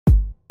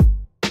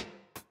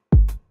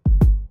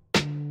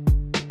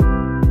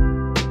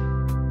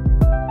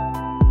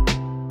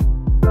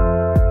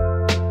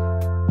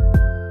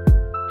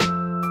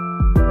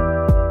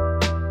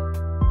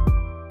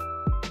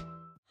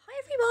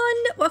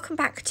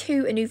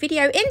to a new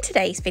video. In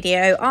today's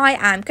video I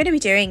am going to be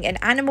doing an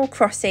Animal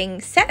Crossing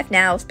set of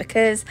nails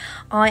because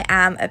I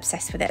am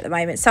obsessed with it at the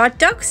moment. So I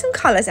dug some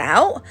colours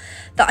out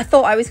that I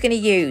thought I was going to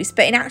use,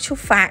 but in actual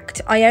fact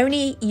I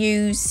only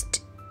used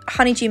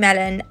Honeydew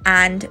Melon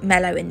and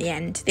Mellow in the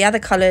end. The other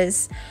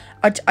colours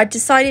I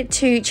decided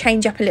to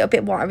change up a little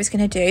bit what I was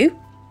going to do.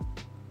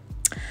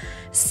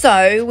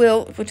 So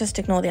we'll just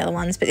ignore the other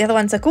ones, but the other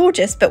ones are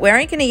gorgeous, but we're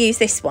only going to use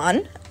this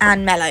one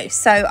and Mellow.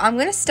 So I'm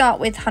going to start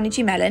with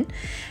Honeydew Melon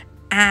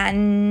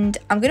and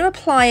I'm going to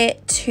apply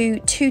it to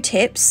 2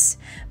 tips,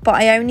 but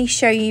I only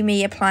show you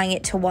me applying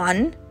it to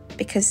 1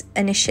 because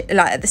initially,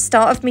 like at the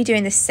start of me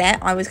doing this set,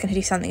 I was going to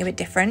do something a bit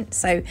different.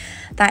 So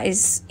that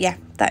is, yeah,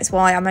 that's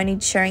why I'm only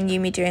showing you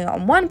me doing it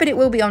on 1, but it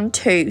will be on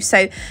 2.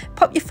 So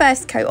pop your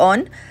first coat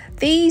on.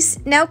 These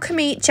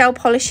Nailchemy gel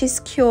polishes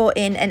cure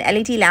in an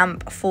LED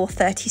lamp for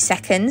 30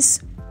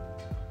 seconds.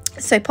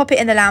 So pop it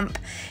in the lamp,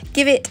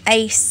 give it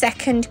a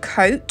second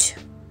coat,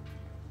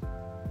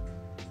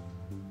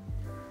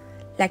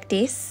 like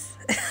this,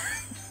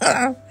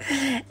 and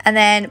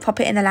then pop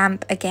it in the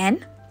lamp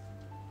again.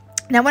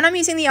 Now when I'm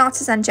using the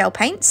artisan gel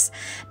paints,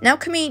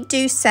 Nailchemy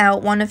do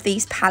sell one of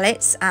these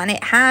palettes and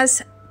it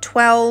has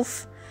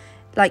 12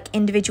 like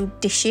individual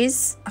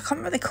dishes. I can't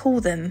remember what they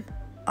call them.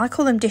 I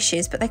call them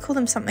dishes, but they call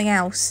them something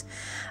else.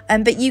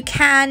 But you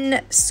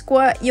can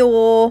squirt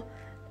your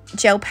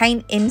gel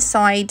paint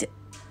inside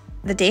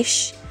the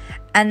dish,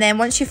 and then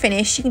once you're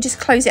finished, you can just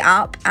close it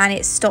up, and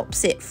it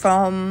stops it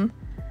from,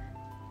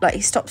 like,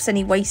 it stops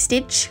any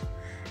wastage,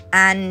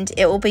 and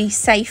it will be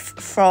safe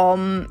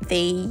from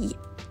the,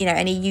 you know,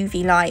 any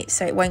UV light,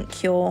 so it won't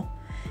cure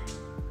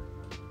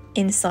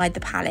inside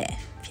the palette,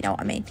 if you know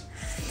what I mean.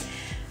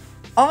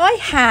 I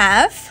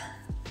have,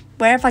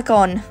 where have I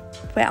gone?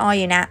 Where are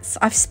you, Nats?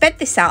 I've sped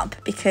this up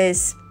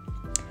because,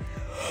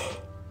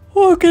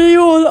 oh,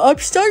 I'm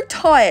so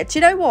tired. Do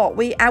you know what?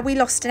 We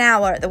lost an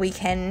hour at the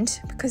weekend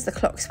because the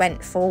clocks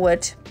went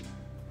forward.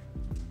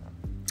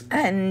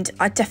 And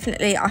I'm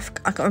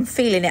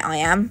feeling it, I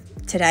am,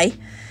 today.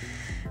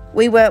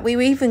 We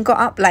even got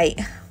up late.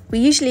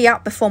 We're usually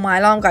up before my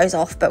alarm goes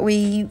off, but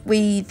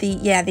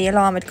the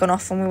alarm had gone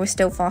off and we were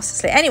still fast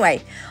asleep.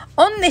 Anyway,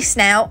 on this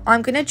now,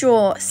 I'm going to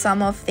draw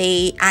some of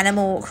the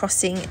Animal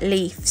Crossing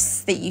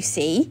leaves that you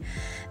see.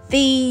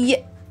 The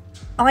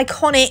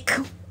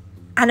iconic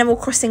Animal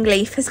Crossing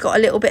leaf has got a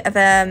little bit of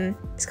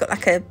it's got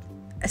like a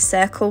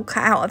circle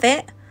cut out of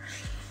it.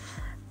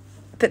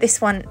 But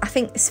this one, I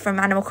think it's from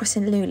Animal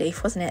Crossing New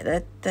Leaf, wasn't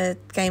it? The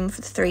game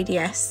for the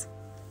 3DS.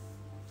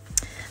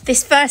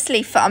 This first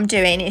leaf that I'm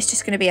doing is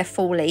just going to be a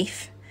full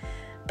leaf,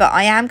 but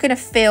I am going to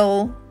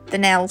fill the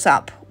nails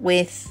up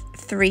with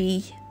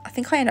 3. I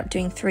think I end up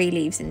doing 3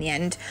 leaves in the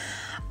end.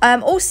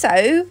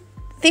 Also,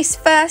 this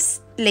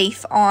first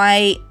leaf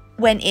I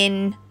went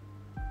in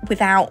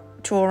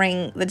without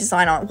drawing the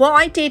design on. What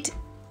I did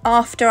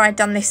after I'd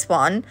done this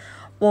one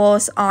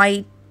was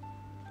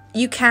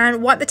you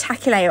can wipe the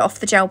tacky layer off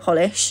the gel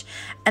polish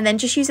and then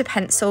just use a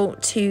pencil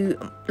to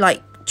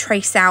like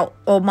trace out,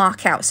 or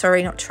mark out,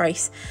 sorry, not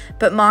trace,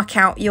 but mark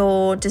out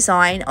your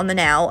design on the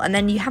nail, and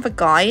then you have a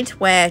guide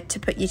where to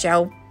put your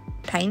gel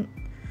paint.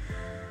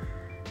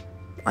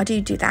 I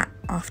do that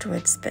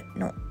afterwards, but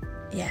not,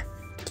 yeah.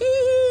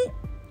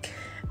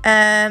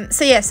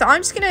 So yeah, so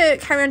I'm just gonna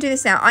carry on doing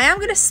this now. I am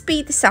gonna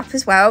speed this up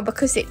as well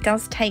because it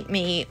does take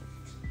me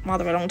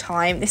rather a long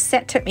time. This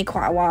set took me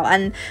quite a while,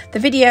 and the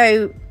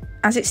video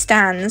as it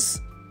stands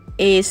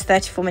is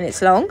 34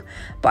 minutes long,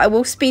 but I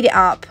will speed it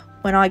up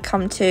when I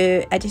come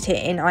to edit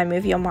it in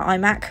iMovie on my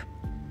iMac,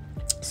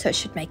 so it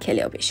should make it a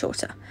little bit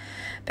shorter.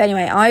 But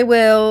anyway, I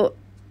will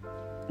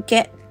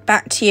get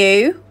back to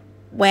you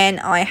when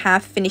I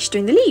have finished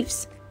doing the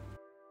leaves.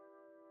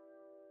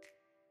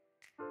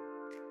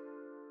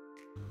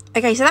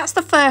 Okay, so that's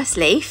the first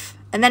leaf,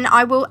 and then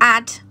I will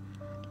add,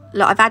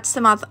 look, I've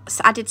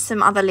added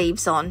some other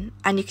leaves on,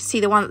 and you can see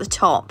the one at the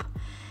top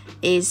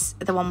is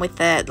the one with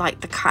the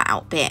like the cut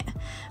out bit.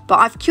 But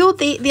I've cured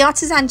the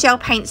artisan gel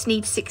paints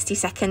need 60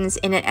 seconds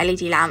in an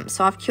LED lamp,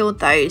 so I've cured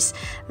those.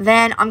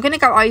 Then I'm going to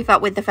go over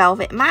with the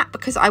velvet matte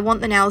because I want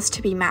the nails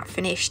to be matte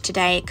finished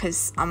today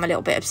because I'm a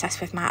little bit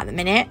obsessed with matte at the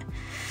minute.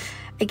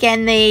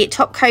 Again, the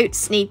top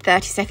coats need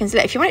 30 seconds.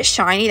 Look, if you want it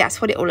shiny, that's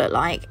what it will look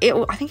like.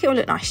 I think it will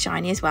look nice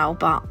shiny as well,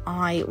 but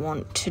I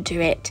want to do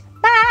it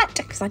matte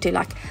because I do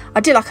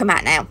like a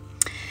matte nail.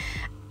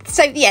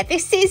 So yeah,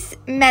 this is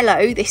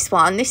Mellow, this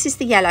one. This is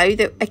the yellow.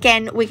 That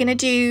again, we're going to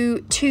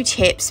do 2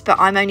 tips, but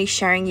I'm only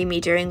showing you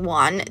me doing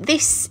 1.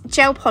 This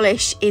gel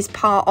polish is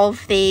part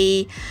of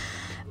their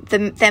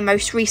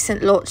most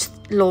recent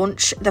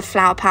launch, the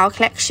Flower Power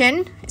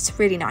collection. It's a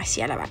really nice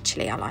yellow,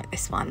 actually. I like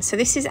this one. So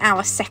this is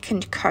our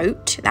second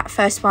coat. That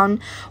first one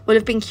will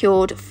have been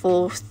cured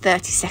for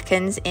 30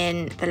 seconds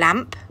in the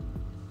lamp.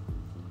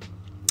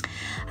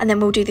 And then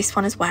we'll do this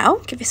one as well.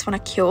 Give this one a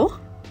cure.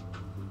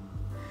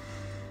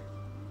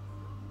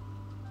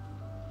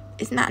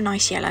 Isn't that a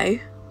nice yellow?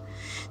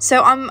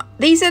 So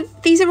these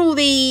are all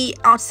the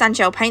artisan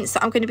gel paints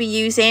that I'm going to be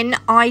using.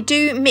 I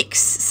do mix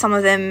some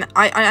of them,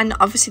 and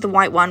obviously the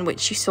white one,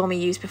 which you saw me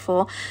use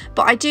before,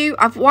 but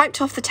I've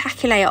wiped off the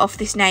tacky layer off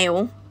this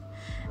nail,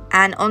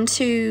 and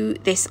onto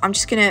this I'm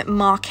just going to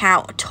mark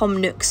out Tom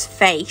Nook's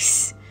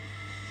face.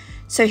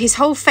 So his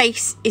whole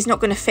face is not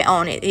going to fit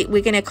on it.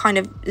 We're going to kind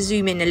of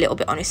zoom in a little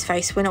bit on his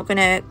face. We're not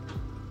going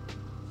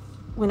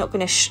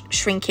to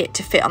shrink it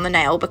to fit on the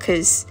nail,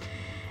 because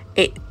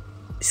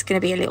it's going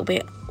to be a little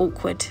bit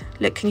awkward.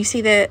 Look, can you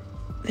see the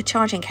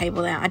charging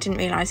cable there? I didn't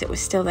realise it was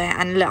still there.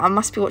 And look, I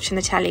must be watching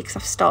the telly because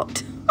I've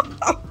stopped.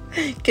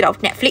 Good old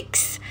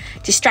Netflix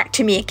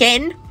distracting me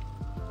again.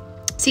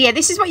 So yeah,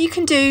 this is what you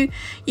can do.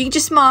 You can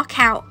just mark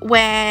out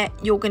where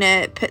you're going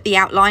to put the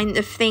outline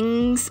of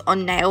things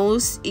on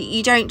nails.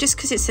 You don't, just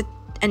because it's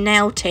a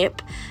nail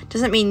tip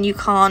doesn't mean you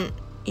can't,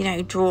 you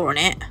know, draw on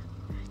it.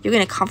 You're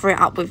going to cover it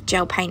up with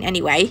gel paint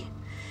anyway.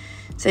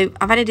 So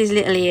I've added his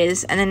little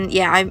ears, and then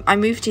yeah, I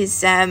moved his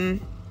chin,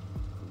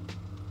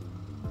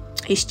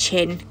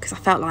 because I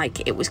felt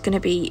like it was going to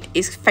be,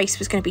 his face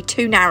was going to be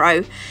too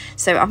narrow,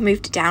 so I've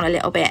moved it down a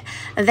little bit.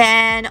 And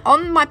then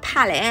on my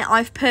palette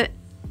I've put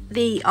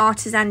the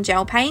artisan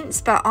gel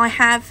paints, but I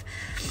have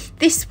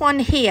this one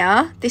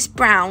here, this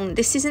brown.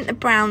 This isn't the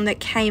brown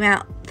that came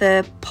out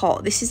the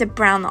pot. This is a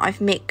brown that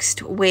I've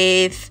mixed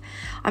with,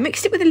 I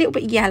mixed it with a little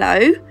bit of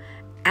yellow,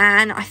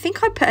 and I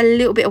think I put a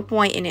little bit of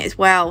white in it as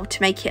well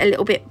to make it a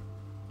little bit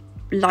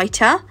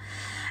lighter.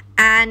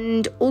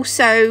 And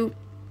also,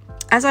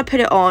 as I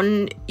put it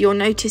on, you'll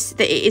notice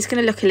that it is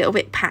going to look a little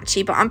bit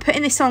patchy, but I'm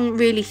putting this on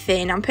really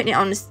thin. I'm putting it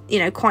on, you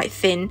know, quite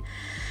thin.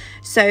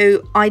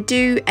 So I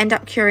do end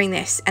up curing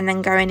this and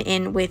then going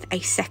in with a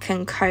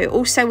second coat.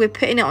 Also, we're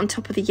putting it on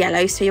top of the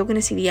yellow, so you're going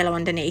to see the yellow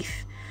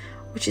underneath,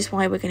 which is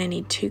why we're going to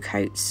need 2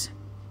 coats.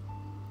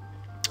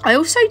 I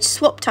also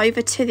swapped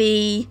over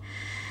to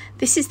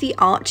this is the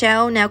art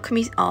gel,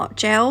 Nailchemy art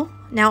gel.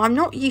 Now, I'm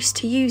not used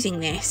to using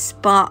this,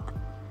 but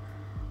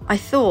I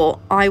thought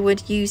I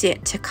would use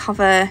it to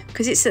cover,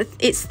 because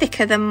it's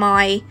thicker than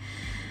my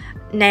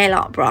nail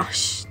art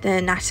brush,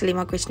 the Natalie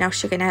Mugridge Nail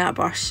Sugar nail art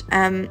brush.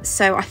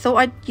 So I thought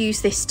I'd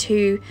use this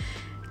to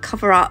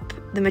cover up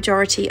the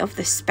majority of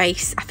the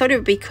space. I thought it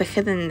would be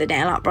quicker than the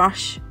nail art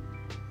brush,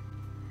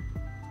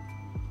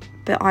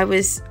 but I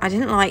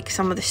didn't like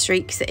some of the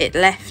streaks that it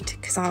left,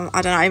 because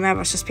I don't know, maybe I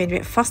was just being a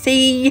bit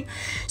fussy.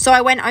 So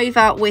I went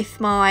over with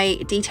my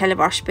detailer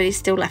brush, but it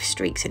still left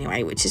streaks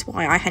anyway, which is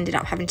why I ended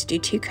up having to do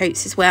 2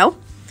 coats as well.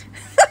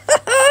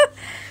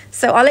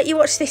 So I'll let you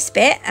watch this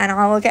bit and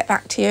I will get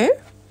back to you.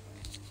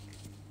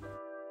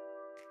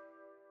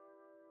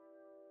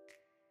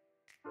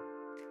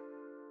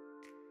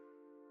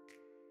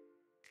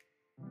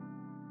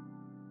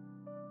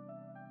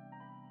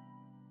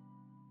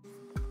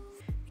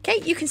 Okay,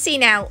 you can see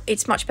now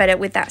it's much better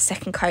with that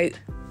second coat.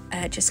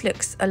 Just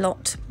looks a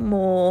lot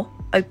more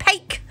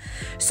opaque.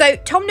 So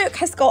Tom Nook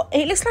has got,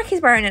 it looks like he's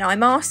wearing an eye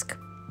mask.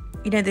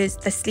 You know, there's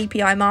the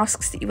sleepy eye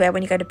masks that you wear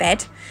when you go to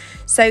bed.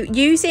 So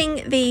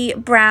using the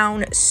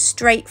brown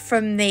straight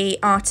from the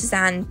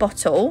artisan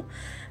bottle,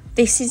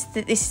 this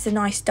is a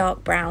nice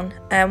dark brown.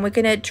 We're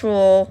gonna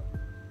draw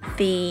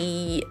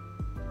the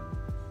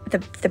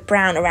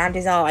brown around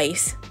his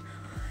eyes.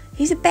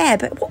 He's a bear,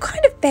 but what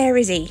kind of bear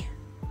is he?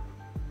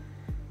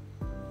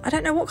 I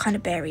don't know what kind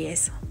of bear he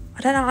is. I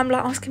don't know, I'm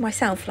like asking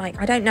myself,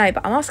 like, I don't know,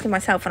 but I'm asking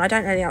myself and I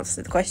don't know the answer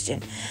to the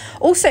question.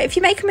 Also, if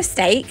you make a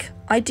mistake,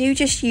 I do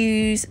just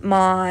use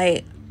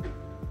my,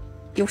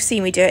 you'll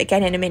see me do it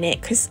again in a minute,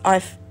 because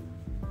I'm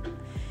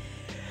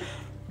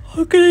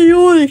gonna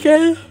yawn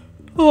again.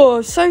 Oh,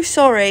 I'm so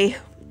sorry.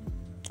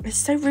 It's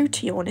so rude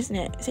to yawn, isn't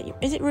it?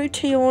 Is it rude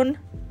to yawn?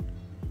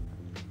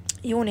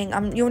 Yawning,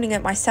 I'm yawning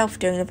at myself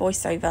doing the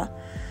voiceover.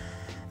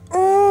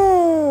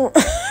 Oh.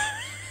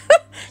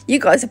 You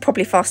guys are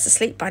probably fast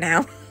asleep by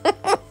now.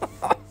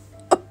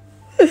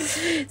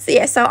 So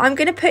yeah, so I'm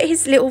going to put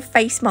his little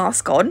face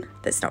mask on.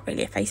 That's not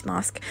really a face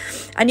mask.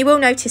 And you will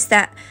notice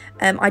that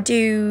I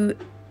do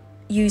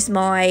use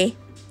my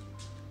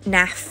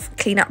NAF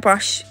cleanup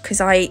brush,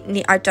 because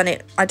I've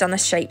done the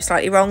shape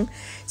slightly wrong.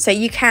 So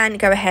you can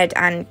go ahead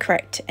and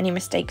correct any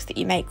mistakes that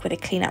you make with a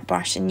cleanup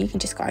brush, and you can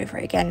just go over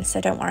it again.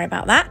 So don't worry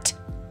about that.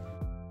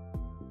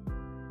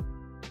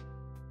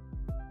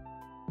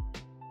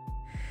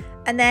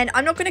 And then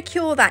I'm not going to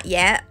cure that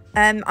yet.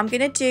 I'm going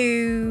to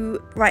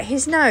do, right,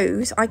 his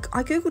nose. I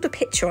googled a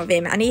picture of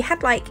him and he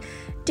had like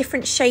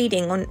different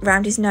shading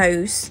around his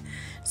nose.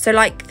 So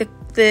like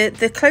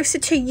the closer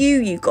to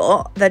you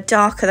got, the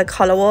darker the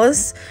colour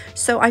was.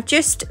 So I've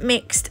just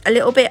mixed a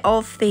little bit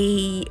of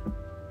the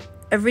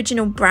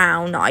original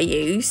brown that I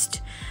used.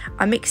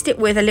 I mixed it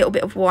with a little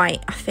bit of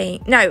white, I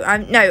think. No,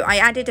 I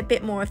added a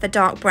bit more of the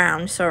dark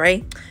brown,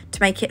 sorry,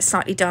 to make it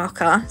slightly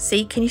darker.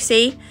 See, can you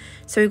see?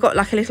 So we've got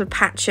like a little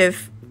patch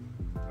of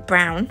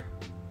brown.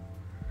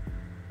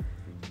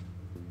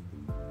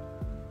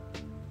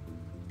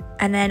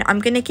 And then I'm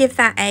going to give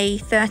that a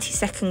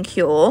 30-second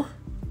cure.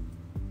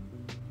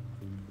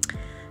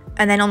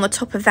 And then on the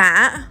top of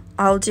that,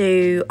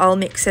 I'll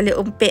mix a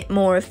little bit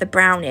more of the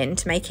brown in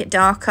to make it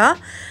darker,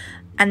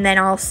 and then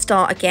I'll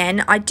start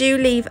again. I do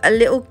leave a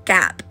little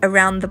gap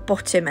around the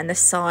bottom and the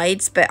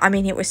sides, but I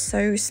mean, it was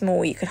so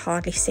small you could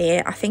hardly see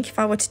it. I think if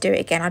I were to do it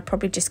again, I'd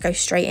probably just go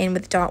straight in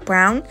with the dark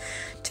brown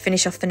to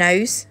finish off the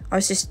nose. I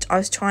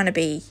was trying to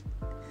be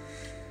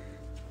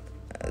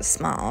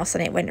smart ass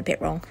and it went a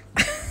bit wrong.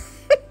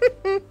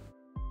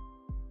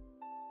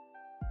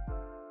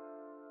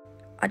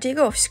 I do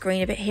go off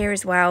screen a bit here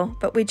as well,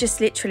 but we're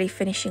just literally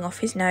finishing off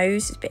his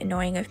nose. It's a bit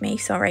annoying of me,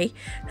 sorry.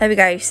 There we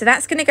go. So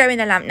that's going to go in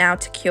the lamp now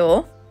to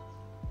cure.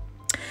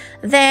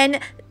 Then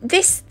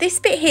this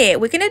bit here,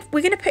 we're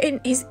gonna put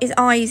in his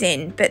eyes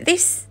in, but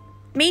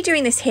me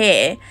doing this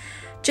here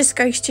just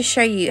goes to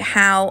show you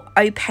how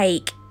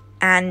opaque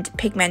and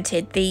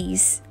pigmented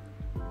these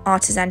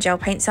artisan gel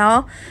paints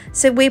are.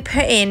 So we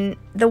put in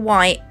the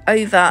white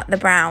over the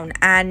brown,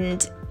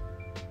 and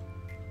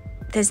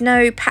there's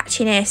no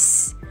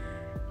patchiness,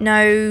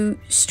 no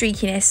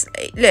streakiness.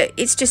 Look,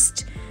 it's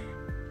just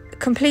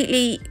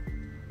completely,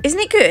 isn't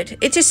it good?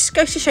 It just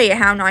goes to show you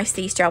how nice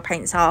these gel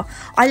paints are.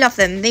 I love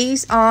them.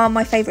 These are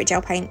my favourite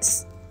gel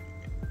paints.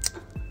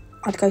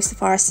 I'd go so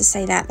far as to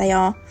say that they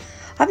are.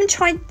 I haven't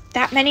tried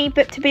that many,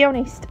 but to be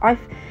honest, do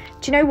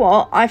you know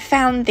what? I've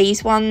found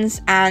these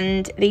ones,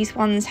 and these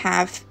ones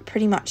have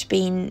pretty much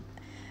been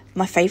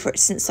my favourite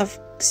since I've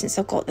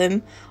got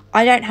them.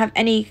 I don't have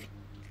any.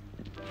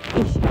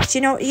 Do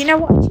you know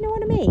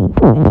what I mean?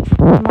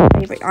 My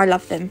favourite. I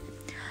love them.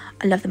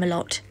 I love them a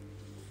lot.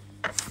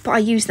 But I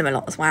use them a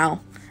lot as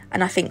well,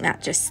 and I think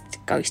that just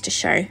goes to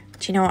show.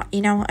 Do you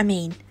know what I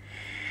mean?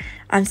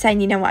 I'm saying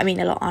you know what I mean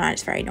a lot, aren't I?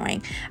 It's very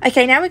annoying.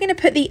 Okay, now we're going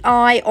to put the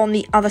eye on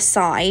the other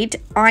side.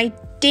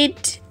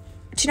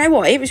 Do you know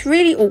what? It was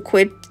really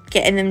awkward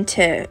getting them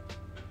to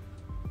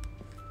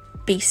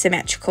be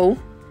symmetrical.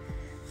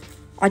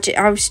 I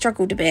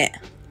struggled a bit.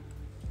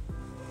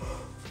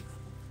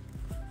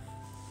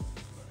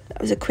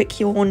 That was a quick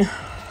yawn.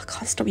 I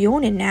can't stop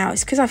yawning now.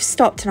 It's because I've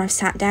stopped and I've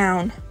sat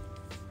down.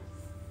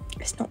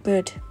 It's not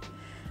good.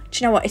 Do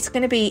you know what? It's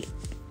going to be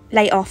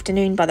late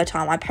afternoon by the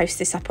time I post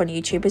this up on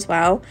YouTube as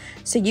well.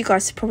 So you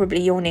guys are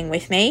probably yawning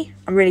with me.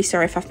 I'm really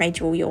sorry if I've made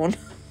you all yawn.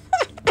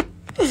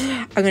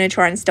 I'm going to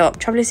try and stop.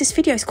 Trouble is, this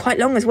video is quite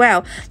long as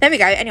well. There we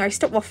go. Anyway,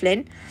 stop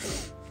waffling.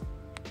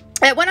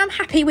 When I'm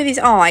happy with his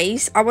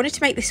eyes, I wanted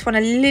to make this one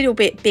a little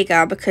bit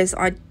bigger because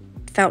I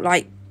felt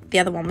like the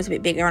other one was a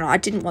bit bigger and I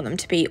didn't want them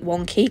to be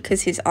wonky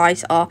because his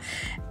eyes are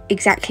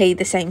exactly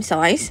the same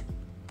size.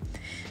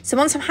 So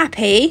once I'm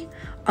happy,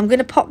 I'm going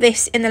to pop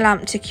this in the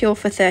lamp to cure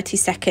for 30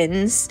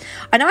 seconds.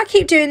 I know I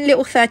keep doing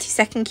little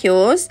 30-second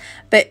cures,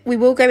 but we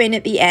will go in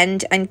at the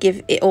end and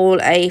give it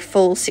all a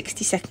full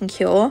 60-second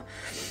cure.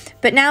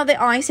 But now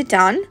the eyes are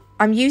done,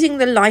 I'm using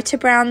the lighter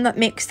brown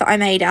mix that I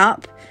made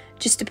up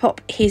just to pop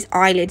his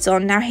eyelids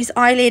on. Now his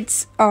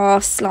eyelids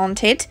are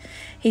slanted.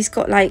 He's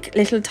got like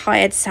little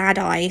tired, sad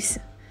eyes.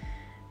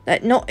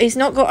 He's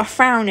not got a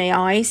frowny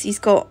eyes. He's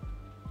got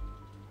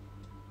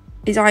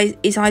his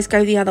eyes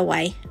go the other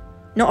way.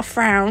 Not a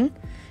frown.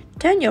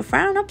 Turn your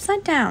frown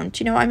upside down.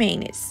 Do you know what I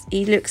mean?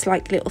 He looks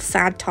like little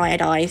sad,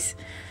 tired eyes.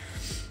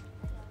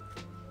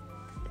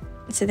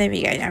 So there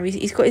we go. Now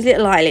he's got his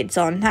little eyelids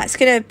on. That's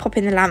going to pop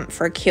in the lamp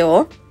for a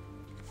cure.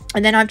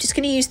 And then I'm just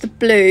going to use the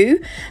blue.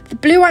 The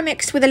blue I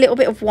mixed with a little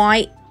bit of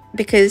white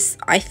because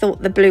I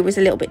thought the blue was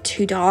a little bit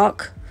too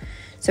dark.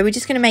 So we're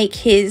just going to make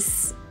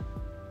his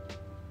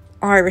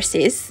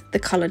irises, the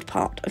coloured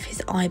part of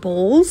his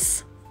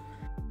eyeballs.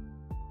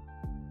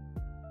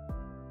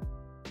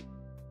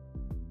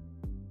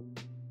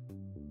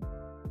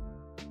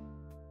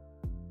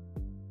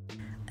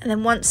 And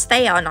then once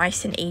they are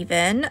nice and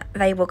even,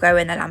 they will go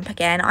in the lamp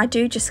again. I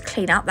do just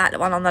clean up that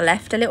one on the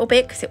left a little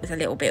bit because it was a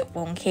little bit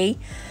wonky.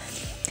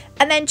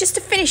 And then just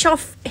to finish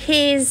off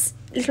his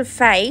little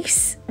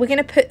face, we're going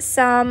to put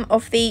some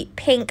of the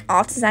pink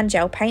artisan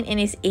gel paint in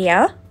his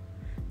ears.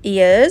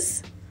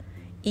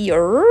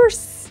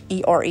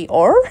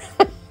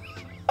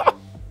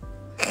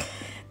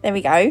 There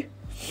we go.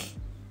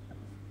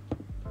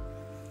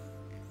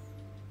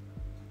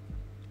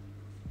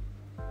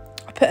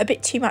 Put a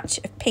bit too much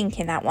of pink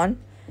in that one.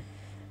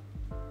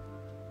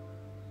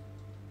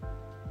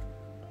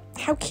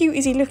 How cute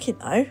is he looking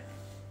though?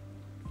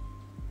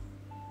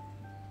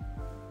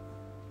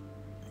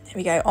 There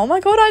we go. Oh my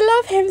god,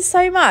 I love him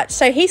so much.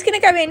 So he's going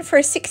to go in for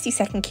a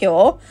 60-second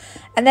cure,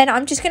 and then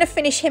I'm just going to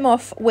finish him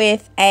off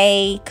with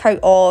a coat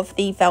of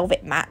the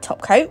Velvet Matte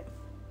top coat.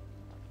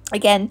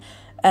 Again,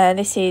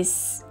 this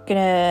is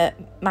gonna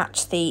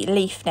match the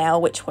leaf nail,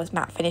 which was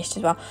matte finished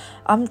as well.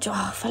 I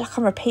feel like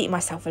I'm repeating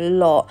myself a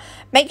lot.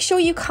 Make sure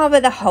you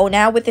cover the whole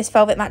nail with this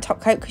Velvet Matte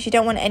top coat because you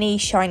don't want any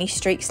shiny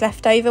streaks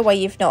left over where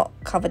you've not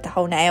covered the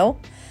whole nail.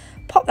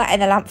 Pop that in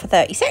the lamp for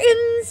 30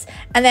 seconds,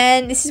 and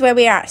then this is where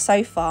we're at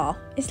so far.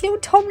 It's little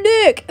Tom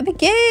Nook, the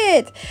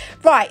kid.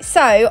 Right,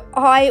 so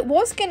I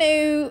was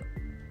gonna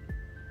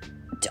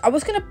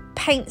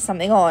paint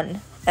something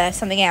on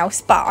something else,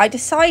 but I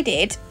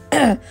decided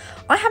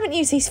I haven't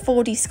used these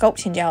 4D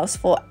sculpting gels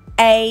for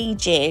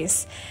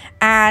ages,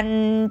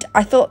 and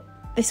I thought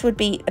this would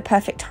be a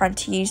perfect time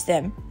to use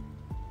them.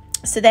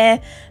 So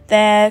they're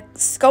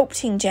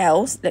sculpting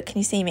gels. Look, can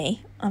you see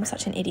me? I'm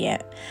such an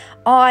idiot.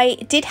 I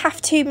did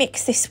have to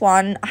mix this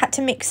one. I had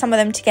to mix some of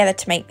them together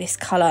to make this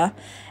colour.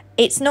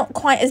 It's not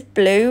quite as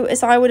blue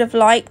as I would have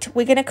liked.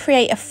 We're going to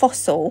create a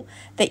fossil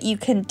that you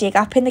can dig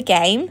up in the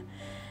game.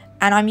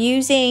 And I'm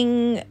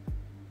using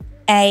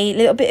a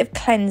little bit of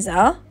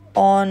cleanser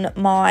on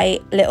my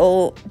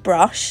little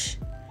brush.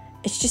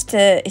 It's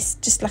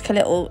just like a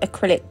little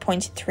acrylic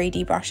pointed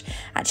 3D brush.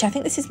 Actually, I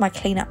think this is my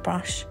cleanup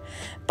brush.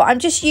 But I'm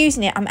just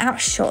using it. I'm out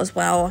of shot as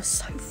well.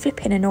 So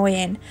flipping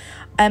annoying.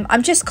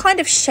 I'm just kind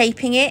of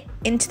shaping it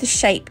into the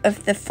shape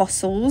of the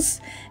fossils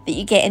that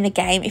you get in the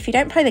game. If you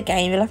don't play the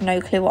game, you'll have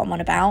no clue what I'm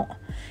on about.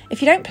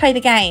 If you don't play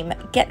the game,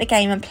 get the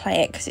game and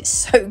play it because it's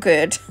so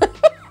good.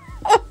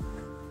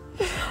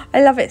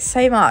 I love it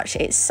so much.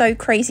 It's so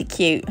crazy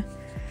cute.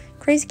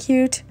 Crazy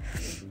cute.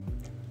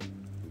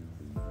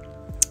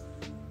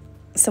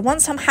 So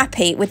once I'm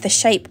happy with the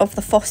shape of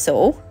the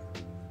fossil,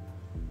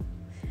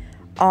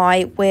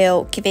 I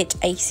will give it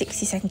a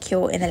 60-second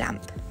cure in the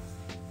lamp.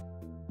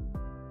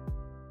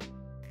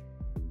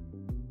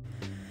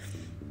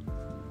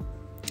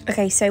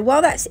 Okay, so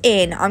while that's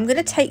in, I'm going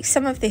to take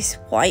some of this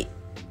white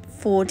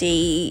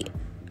 4D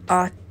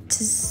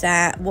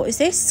artisan, what is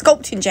this?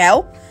 Sculpting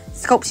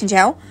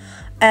gel.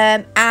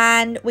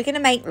 And we're going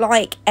to make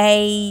like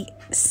a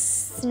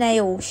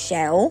snail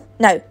shell.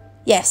 No,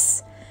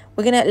 yes.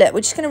 We're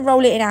just going to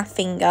roll it in our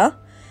finger.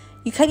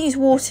 You can use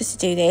water to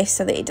do this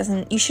so that it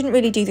doesn't, you shouldn't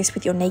really do this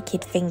with your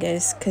naked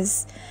fingers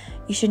because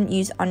you shouldn't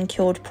use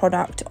uncured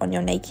product on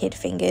your naked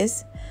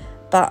fingers.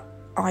 But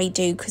I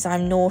do because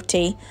I'm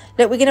naughty.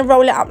 Look, we're going to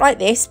roll it up like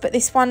this, but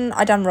this one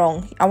I done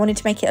wrong. I wanted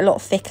to make it a lot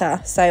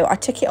thicker, so I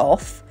took it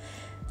off,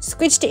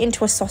 squidged it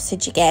into a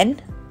sausage again.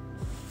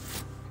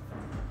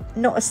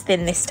 Not as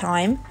thin this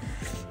time.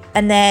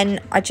 And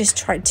then I just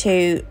tried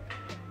to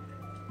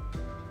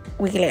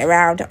wiggle it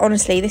around.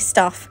 Honestly, this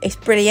stuff is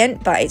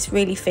brilliant, but it's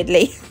really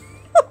fiddly.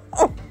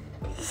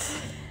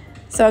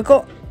 So I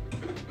got,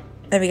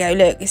 there we go,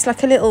 look, it's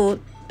like a little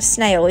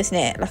snail, isn't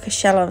it? Like a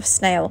shell of a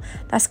snail.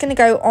 That's going to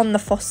go on the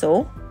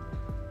fossil,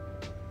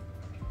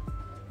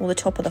 or the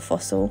top of the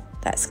fossil.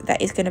 That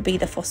is going to be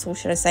the fossil,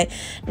 should I say.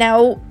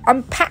 Now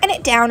I'm patting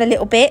it down a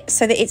little bit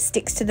so that it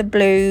sticks to the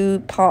blue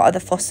part of the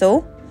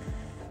fossil,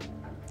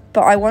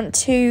 but I want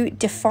to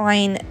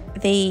define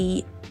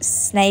the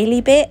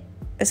snaily bit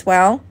as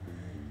well.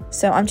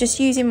 So I'm just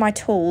using my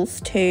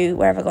tools to,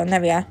 where have I gone, there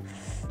we are,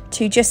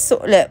 to just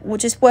sort of, look, we'll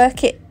just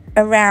work it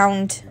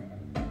around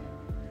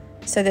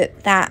so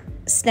that that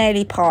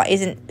snaily part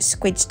isn't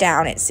squidged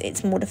down,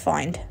 it's more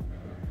defined.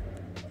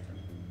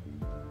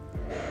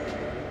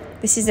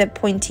 This is a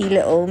pointy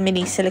little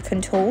mini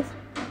silicone tool.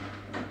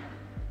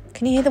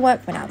 Can you hear the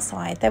workmen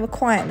outside? They were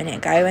quiet a minute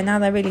ago and now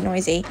they're really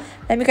noisy.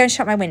 Let me go and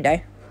shut my window.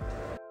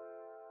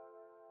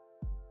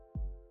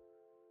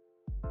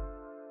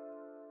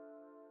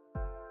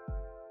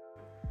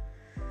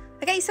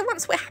 Okay, so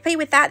once we're happy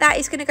with that, that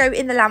is going to go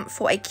in the lamp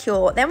for a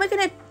cure. Then we're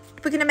going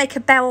to make a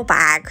bell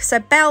bag. So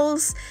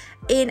bells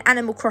in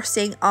Animal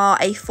Crossing are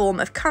a form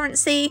of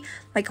currency.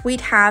 Like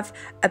we'd have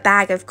a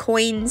bag of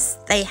coins,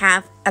 they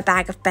have a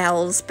bag of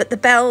bells, but the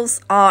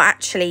bells are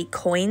actually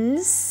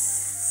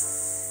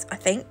coins, I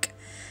think.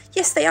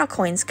 Yes, they are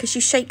coins because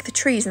you shake the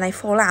trees and they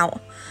fall out.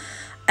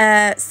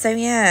 So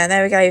yeah,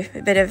 there we go,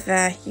 a bit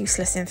of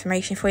useless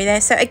information for you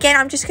there. So again,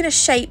 I'm just going to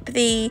shape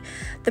the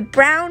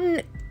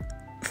brown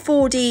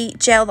 4D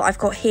gel that I've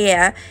got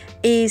here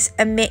is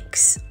a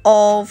mix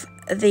of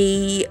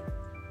the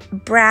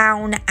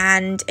brown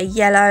and a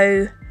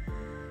yellow,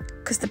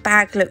 because the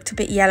bag looked a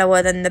bit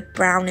yellower than the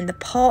brown in the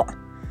pot.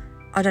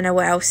 I don't know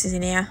what else is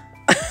in here.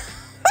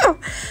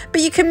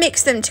 But you can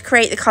mix them to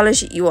create the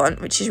colours that you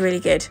want, which is really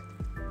good.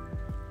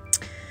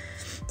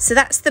 So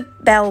that's the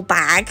bell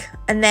bag,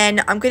 and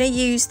then I'm going to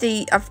use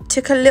I've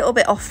took a little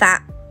bit off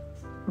that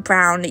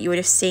brown that you would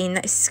have seen.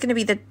 This is going to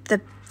be the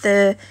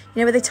you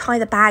know where they tie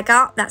the bag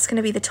up? That's going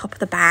to be the top of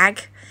the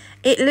bag.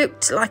 It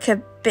looked like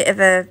a bit of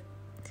a,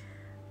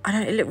 I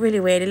don't know, it looked really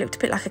weird. It looked a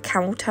bit like a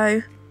camel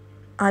toe.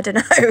 I don't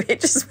know,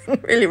 it just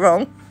went really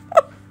wrong.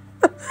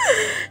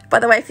 By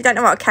the way, if you don't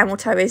know what a camel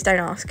toe is, don't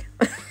ask.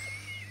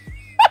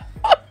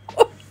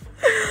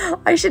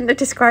 I shouldn't have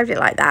described it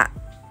like that.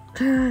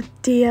 Oh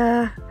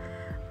dear.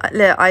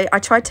 Look, I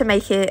tried to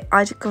make it,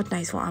 God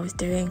knows what I was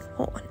doing.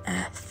 What on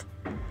earth?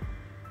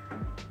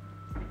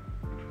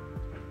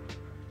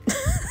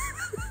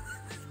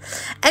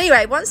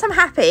 Anyway, once I'm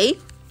happy,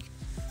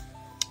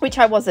 which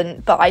I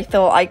wasn't, but I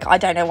thought I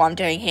don't know what I'm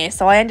doing here,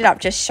 so I ended up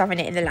just shoving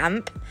it in the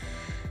lamp.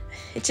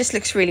 It just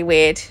looks really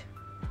weird.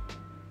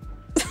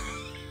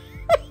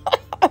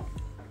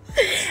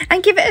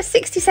 And give it a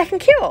 60-second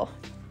cure.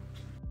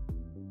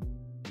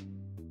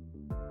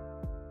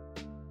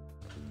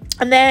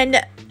 And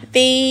then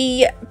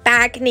the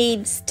bag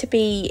needs to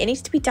be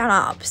done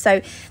up.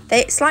 So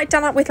it's like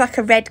done up with like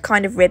a red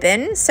kind of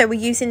ribbon. So we're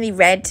using the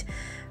red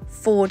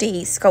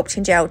 4D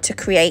sculpting gel to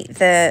create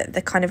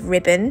the kind of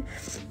ribbon.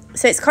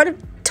 So it's kind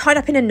of tied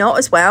up in a knot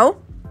as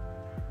well.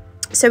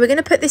 So we're going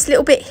to put this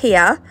little bit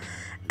here,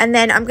 and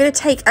then I'm going to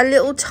take a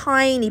little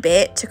tiny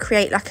bit to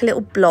create like a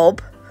little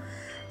blob.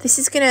 This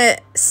is going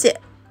to sit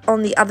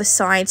on the other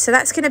side, so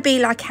that's going to be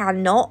like our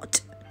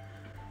knot.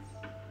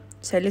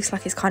 So it looks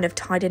like it's kind of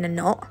tied in a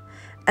knot.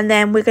 And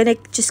then we're going to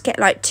just get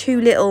like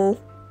 2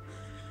 little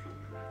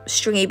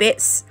stringy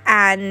bits,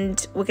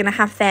 and we're going to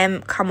have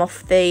them come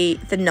off the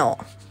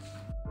knot.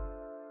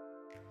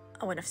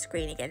 I went off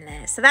screen again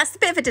there. So that's a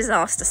bit of a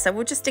disaster, so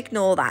we'll just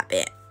ignore that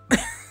bit.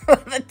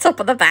 The top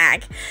of the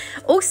bag.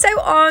 Also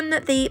on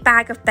the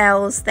bag of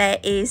bells there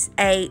is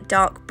a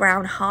dark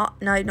brown heart.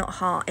 No, not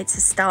heart, it's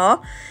a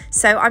star.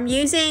 So I'm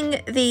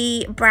using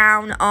the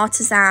brown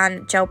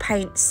artisan gel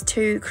paints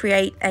to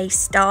create a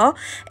star.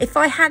 If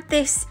I had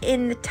this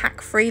in the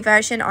tack free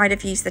version, I'd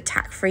have used the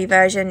tack free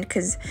version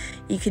because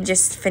you can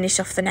just finish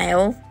off the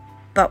nail,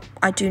 but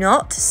I do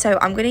not. So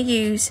I'm going to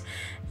use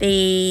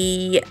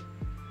the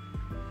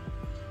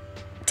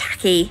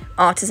tacky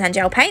artisan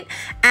gel paint,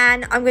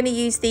 and I'm going to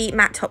use the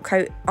matte top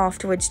coat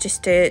afterwards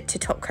just to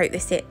top coat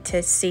this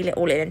to seal it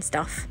all in and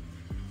stuff.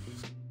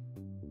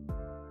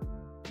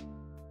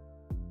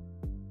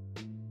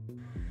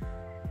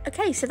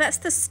 Okay, so that's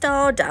the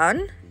star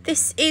done.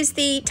 This is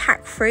the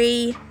tack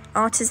free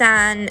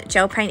artisan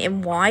gel paint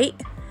in white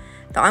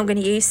that I'm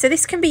going to use. So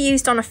this can be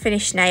used on a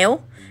finished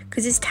nail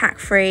because it's tack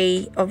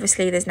free.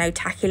 Obviously there's no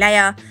tacky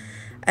layer.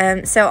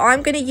 So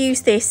I'm going to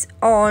use this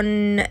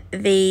on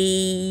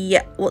the,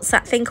 what's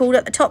that thing called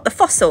at the top? The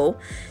fossil.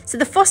 So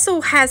the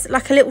fossil has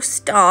like a little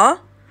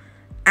star.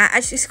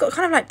 Actually, it's got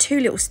kind of like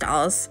 2 little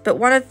stars, but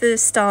one of the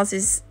stars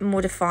is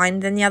more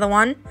defined than the other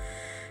one.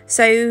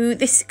 So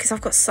this, because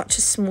I've got such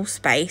a small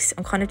space,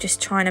 I'm kind of just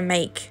trying to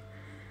make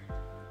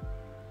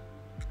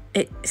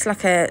it, it's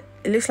like it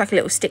looks like a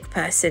little stick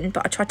person,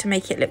 but I tried to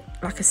make it look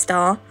like a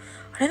star.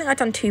 I don't think I've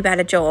done too bad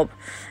a job.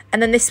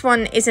 And then this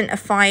one isn't a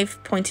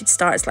 5-pointed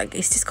star. It's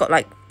just got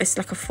like, it's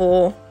like a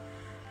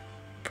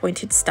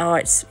 4-pointed star.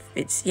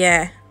 It's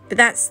yeah. But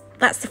that's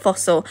the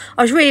fossil.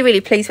 I was really,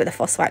 really pleased with the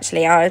fossil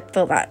actually. I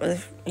thought that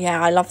was,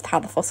 yeah, I loved how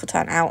the fossil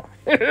turned out.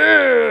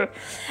 So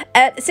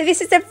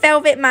this is a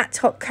velvet matte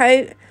top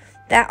coat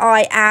that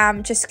I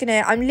am just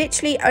gonna, I'm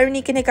literally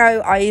only gonna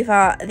go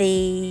over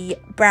the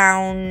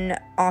brown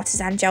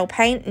artisan gel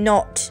paint,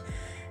 not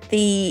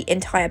the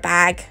entire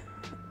bag,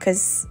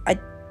 because I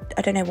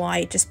don't know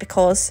why, just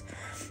because.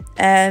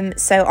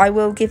 So I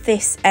will give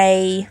this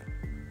a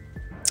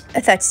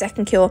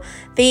 30-second cure.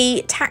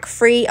 The tack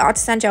free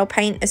artisan gel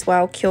paint as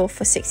well, cure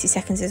for 60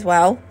 seconds as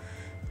well,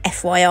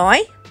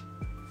 FYI.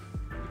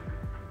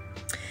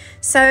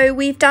 So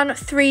we've done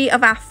 3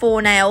 of our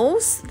 4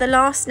 nails. The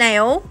last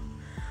nail,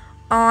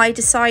 I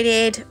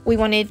decided I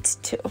wanted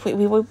to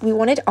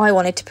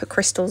put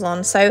crystals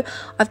on. So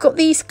I've got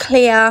these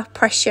clear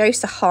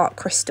Preciosa heart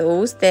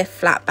crystals, they're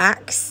flat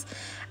backs,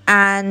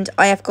 and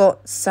I have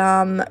got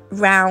some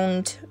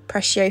round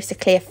Preciosa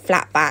clear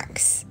flat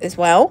backs as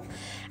well,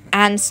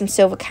 and some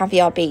silver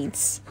caviar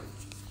beads.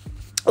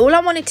 All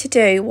I wanted to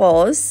do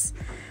was,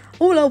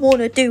 all I want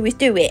to do is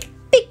do it.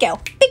 Big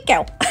girl, big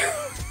girl.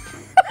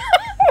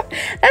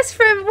 That's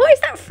from, what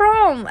is that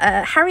from?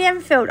 Harry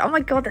Enfield. Oh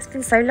my god, that's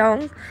been so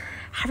long.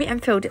 Harry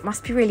Enfield, it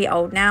must be really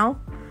old now.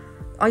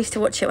 I used to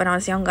watch it when I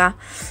was younger.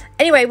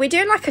 Anyway, we're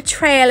doing like a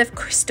trail of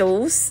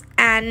crystals,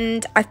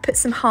 and I've put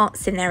some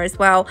hearts in there as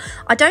well.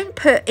 I don't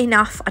think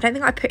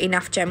I put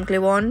enough gem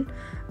glue on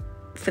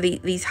for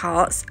these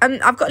hearts.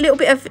 I've got a little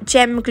bit of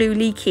gem glue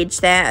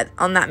leakage there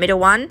on that middle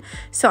one.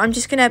 So I'm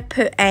just going to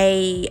put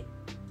a,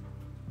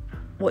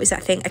 what is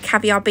that thing? A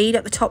caviar bead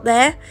at the top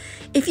there.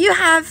 If you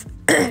have,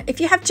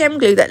 if you have gem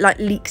glue that like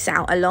leaks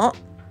out a lot,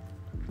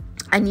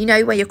 and you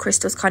know where your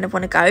crystals kind of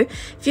want to go,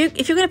 if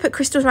you're going to put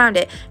crystals around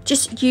it,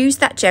 just use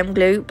that gem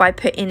glue by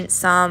putting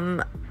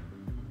some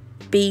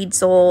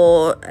beads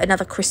or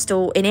another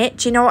crystal in it.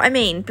 Do you know what I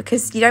mean?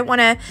 Because you don't want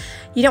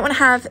to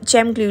have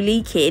gem glue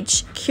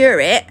leakage, cure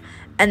it,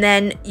 and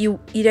then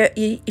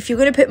if you're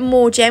going to put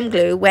more gem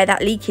glue where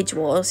that leakage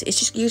was,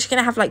 you're just going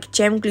to have like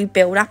gem glue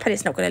build up, and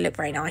it's not going to look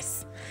very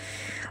nice.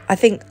 I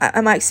think,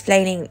 am I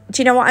explaining?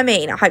 Do you know what I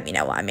mean? I hope you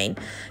know what I mean.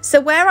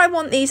 So where I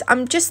want these,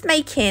 I'm just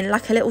making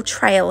like a little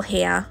trail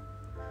here.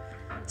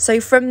 So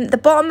from the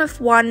bottom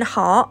of one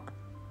heart,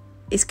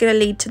 it's going to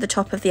lead to the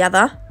top of the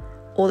other,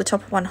 or the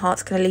top of one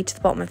heart's going to lead to the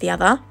bottom of the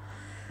other.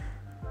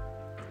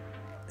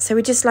 So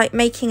we're just like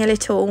making a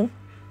little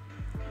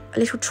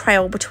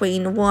trail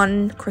between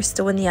one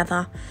crystal and the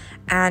other,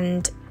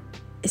 and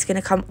it's going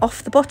to come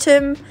off the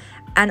bottom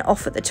and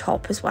off at the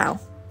top as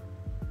well.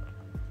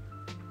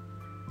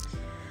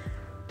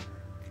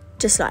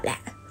 Just like that,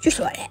 just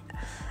like that.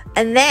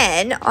 And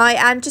then I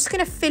am just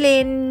going to fill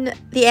in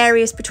the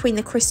areas between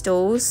the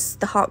crystals,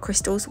 the heart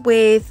crystals,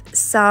 with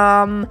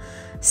some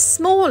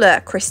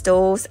smaller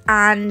crystals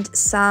and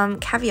some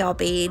caviar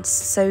beads.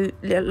 So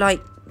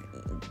like,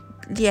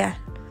 yeah,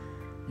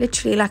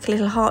 literally like a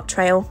little heart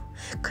trail.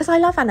 Because I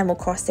love Animal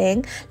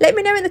Crossing. Let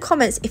me know in the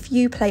comments if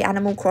you play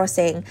Animal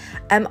Crossing.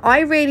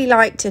 I really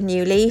liked a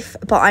New Leaf,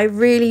 but I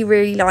really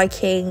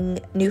liking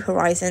New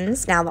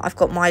Horizons now that I've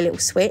got my little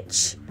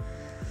Switch.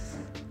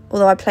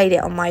 Although I played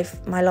it on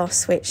my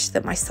last Switch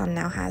that my son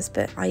now has,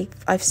 but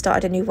I've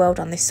started a new world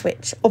on this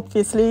Switch,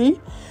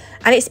 obviously.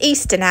 And it's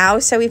Easter now,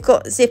 so we've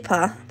got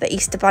Zipper, the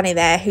Easter bunny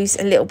there, who's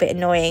a little bit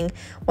annoying.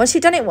 Once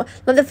you've done it, well,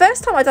 the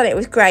first time I done it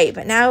was great,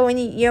 but now when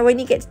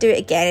you get to do it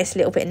again, it's a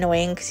little bit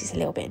annoying because he's a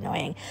little bit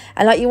annoying.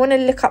 And like you want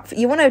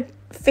to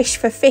fish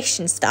for fish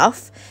and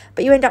stuff,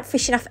 but you end up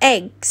fishing up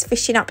eggs,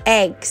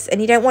 and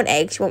you don't want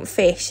eggs, you want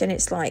fish, and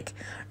it's like,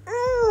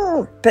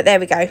 but there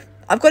we go.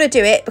 I've got to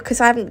do it because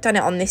I haven't done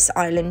it on this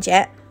island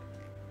yet.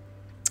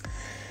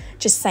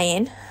 Just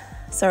saying.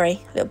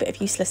 Sorry, a little bit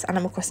of useless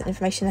Animal Crossing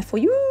information there for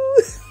you.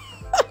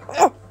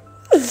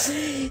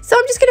 So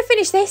I'm just going to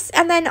finish this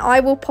and then I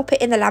will pop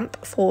it in the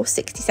lamp for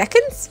 60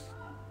 seconds.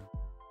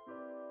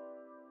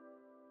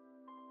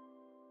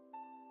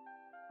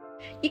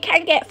 You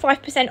can get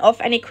 5% off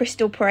any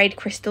Crystal Parade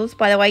crystals,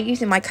 by the way,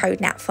 using my code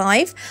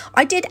NAT5.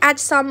 I did add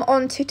some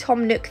onto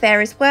Tom Nook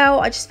there as well.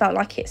 I just felt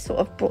like it sort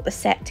of brought the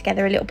set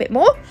together a little bit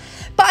more.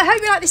 But I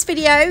hope you liked this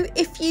video.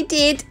 If you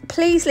did,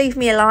 please leave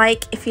me a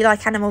like. If you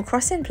like Animal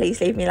Crossing, please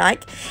leave me a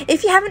like.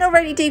 If you haven't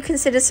already, do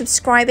consider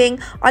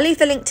subscribing. I'll leave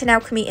the link to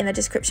Nailchemy in the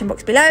description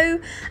box below.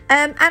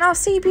 And I'll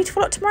see you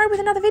beautiful lot tomorrow with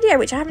another video,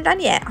 which I haven't done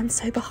yet. I'm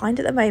so behind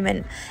at the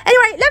moment.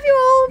 Anyway, love you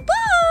all.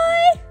 Bye!